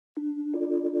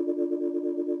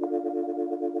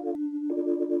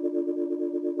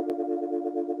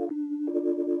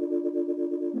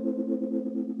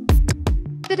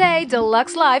Today, D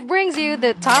Lux Life brings you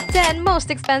the top 10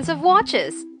 most expensive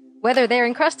watches. Whether they're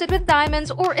encrusted with diamonds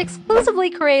or exclusively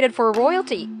created for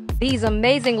royalty, these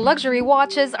amazing luxury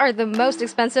watches are the most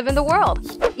expensive in the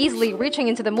world. Easily reaching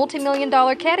into the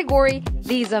multi-million-dollar category,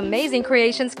 these amazing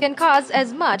creations can cost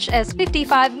as much as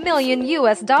 $55 million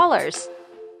US.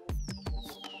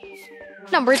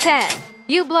 Number 10.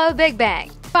 HUBLOT Big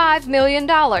Bang, $5 million.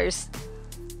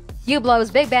 HUBLOT's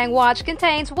Big Bang watch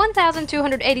contains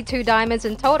 1,282 diamonds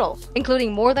in total,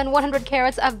 including more than 100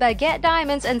 carats of Breguet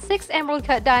diamonds and 6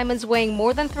 emerald-cut diamonds weighing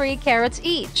more than 3 carats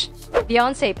each.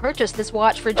 Beyoncé purchased this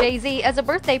watch for Jay-Z as a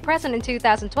birthday present in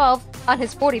 2012 on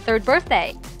his 43rd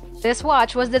birthday. This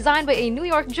watch was designed by a New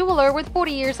York jeweler with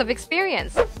 40 years of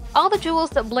experience. All the jewels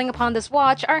that bling upon this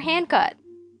watch are hand-cut.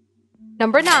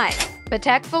 Number 9.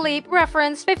 Patek Philippe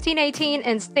Reference 1518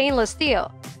 in stainless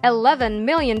steel, $11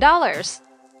 million.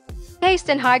 Cased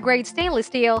in high-grade stainless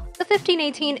steel, the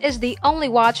 1518 is the only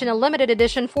watch in a limited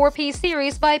edition 4-piece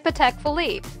series by Patek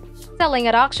Philippe. Selling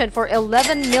at auction for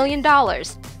 $11 million,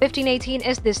 1518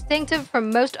 is distinctive from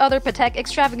most other Patek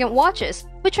extravagant watches,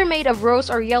 which are made of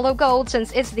rose or yellow gold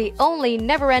since it's the only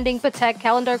never-ending Patek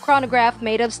calendar chronograph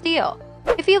made of steel.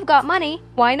 If you've got money,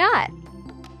 why not?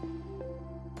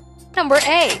 Number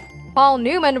 8. Paul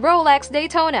Newman Rolex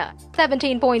Daytona,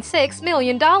 $17.6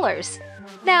 million.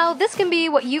 Now, this can be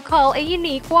what you call a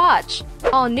unique watch.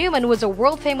 Paul Newman was a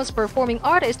world-famous performing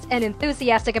artist and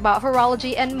enthusiastic about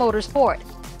horology and motorsport.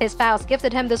 His spouse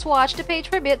gifted him this watch to pay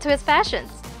tribute to his passions.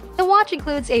 The watch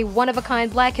includes a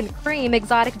one-of-a-kind black and cream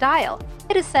exotic dial.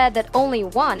 It is said that only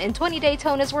 1 in 20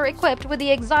 Daytonas were equipped with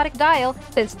the exotic dial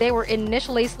since they were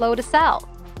initially slow to sell.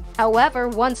 However,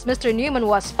 once Mr. Newman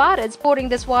was spotted sporting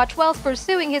this watch whilst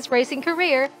pursuing his racing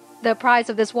career, the price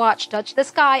of this watch touched the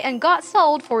sky and got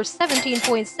sold for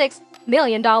 $17.6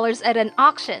 million at an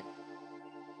auction.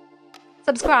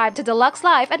 Subscribe to D Lux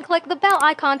Life and click the bell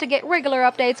icon to get regular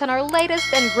updates on our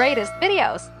latest and greatest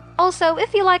videos. Also,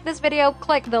 if you like this video,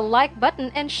 click the like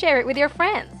button and share it with your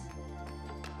friends.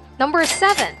 Number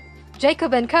 7.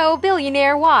 Jacob&Co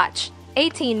Billionaire Watch,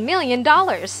 $18 million.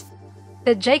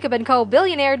 The Jacob&Co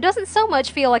Billionaire doesn't so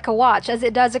much feel like a watch as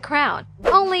it does a crown,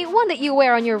 only one that you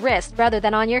wear on your wrist rather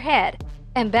than on your head.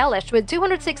 Embellished with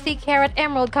 260-carat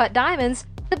emerald-cut diamonds,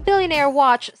 the Billionaire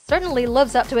watch certainly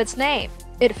lives up to its name.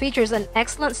 It features an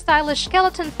excellent stylish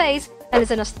skeleton face and is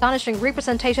an astonishing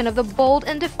representation of the bold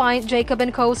and defiant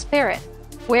Jacob&Co spirit.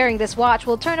 Wearing this watch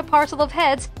will turn a parcel of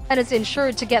heads and is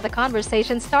ensured to get the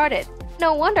conversation started.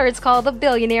 No wonder it's called the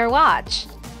Billionaire watch.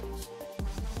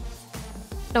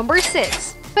 Number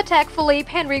 6. Patek Philippe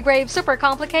Henry Grave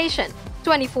Supercomplication,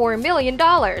 $24 million.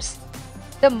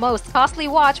 The most costly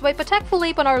watch by Patek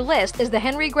Philippe on our list is the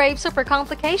Henry Grave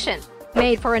Supercomplication,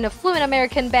 made for an affluent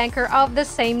American banker of the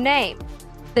same name.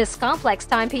 This complex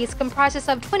timepiece comprises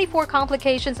of 24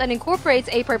 complications and incorporates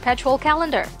a perpetual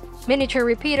calendar, miniature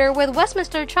repeater with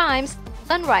Westminster chimes,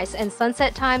 sunrise and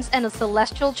sunset times, and a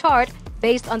celestial chart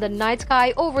based on the night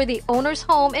sky over the owner's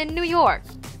home in New York.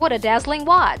 What a dazzling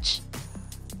watch!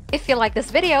 If you like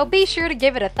this video, be sure to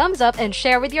give it a thumbs up and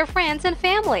share with your friends and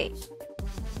family.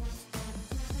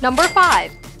 Number 5.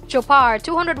 Chopard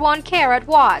 201-carat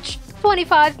watch,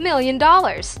 $25 million.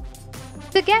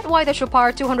 To get why the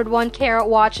Chopard 201-carat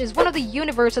watch is one of the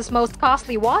universe's most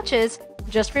costly watches,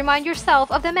 just remind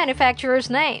yourself of the manufacturer's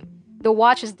name. The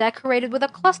watch is decorated with a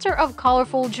cluster of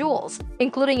colorful jewels,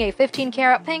 including a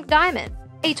 15-carat pink diamond,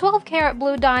 a 12-carat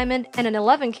blue diamond, and an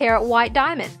 11-carat white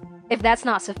diamond. If that's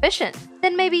not sufficient,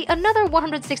 then maybe another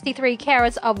 163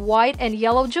 carats of white and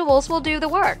yellow jewels will do the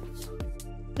work.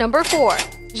 Number 4.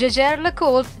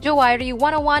 Jaeger-LeCoultre Joaillerie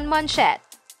 101 Manchette,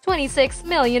 $26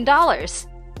 million.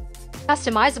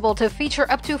 Customizable to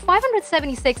feature up to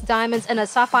 576 diamonds and a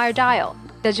sapphire dial,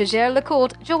 the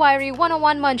Jaeger-LeCoultre Joaillerie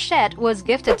 101 Manchette was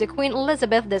gifted to Queen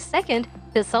Elizabeth II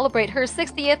to celebrate her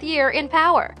 60th year in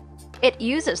power. It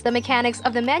uses the mechanics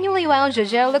of the manually wound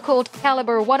Jaeger-LeCoultre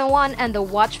Caliber 101, and the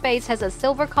watch face has a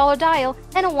silver collar dial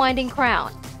and a winding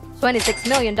crown. $26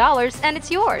 million and it's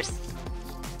yours.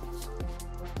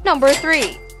 Number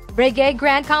 3. Breguet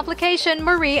Grande Complication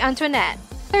Marie-Antoinette,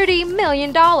 $30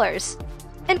 million.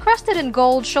 Encrusted in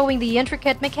gold showing the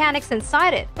intricate mechanics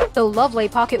inside it, the lovely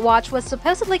pocket watch was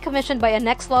supposedly commissioned by an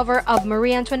ex-lover of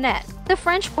Marie-Antoinette, the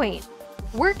French queen.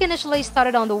 Work initially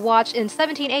started on the watch in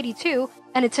 1782,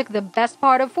 and it took the best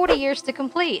part of 40 years to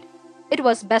complete. It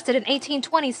was bested in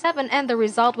 1827, and the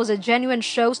result was a genuine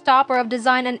showstopper of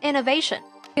design and innovation,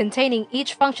 containing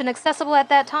each function accessible at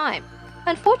that time.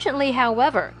 Unfortunately,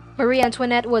 however,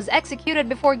 Marie-Antoinette was executed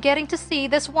before getting to see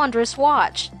this wondrous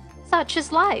watch. Such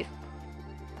is life.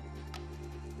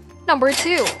 Number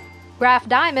 2. Graff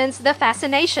Diamonds The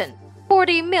Fascination,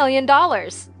 $40 million.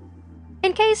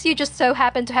 In case you just so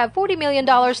happen to have $40 million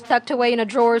tucked away in a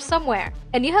drawer somewhere,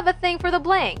 and you have a thing for the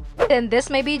bling, then this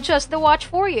may be just the watch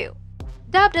for you.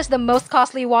 Dubbed as the most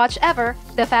costly watch ever,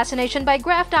 the Fascination by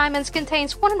Graff Diamonds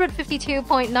contains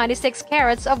 152.96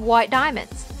 carats of white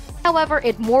diamonds. However,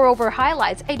 it moreover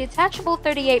highlights a detachable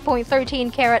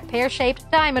 38.13 carat pear-shaped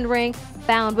diamond ring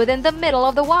found within the middle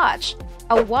of the watch.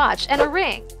 A watch and a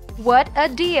ring. What a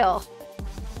deal!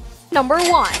 Number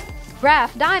 1.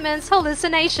 Graff Diamonds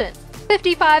Hallucination,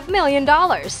 $55 million.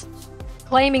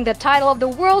 Claiming the title of the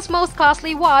world's most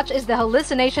costly watch is the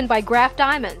Hallucination by Graff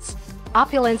Diamonds.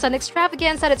 Opulence and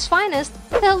extravagance at its finest,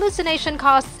 the Hallucination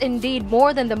costs indeed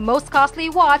more than the most costly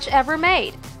watch ever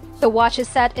made. The watch is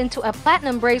set into a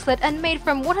platinum bracelet and made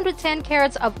from 110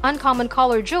 carats of uncommon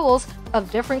color jewels of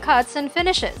different cuts and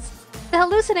finishes. The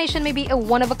Hallucination may be a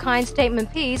one-of-a-kind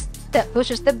statement piece that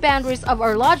pushes the boundaries of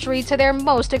horlogerie to their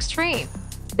most extreme.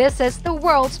 This is the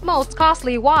world's most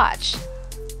costly watch.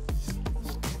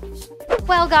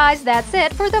 Well guys, that's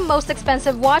it for the most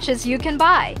expensive watches you can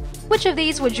buy. Which of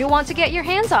these would you want to get your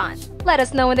hands on? Let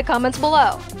us know in the comments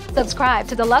below. Subscribe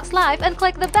to D Lux Life and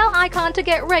click the bell icon to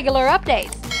get regular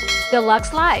updates. D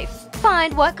Lux Life.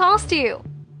 Find what costs you.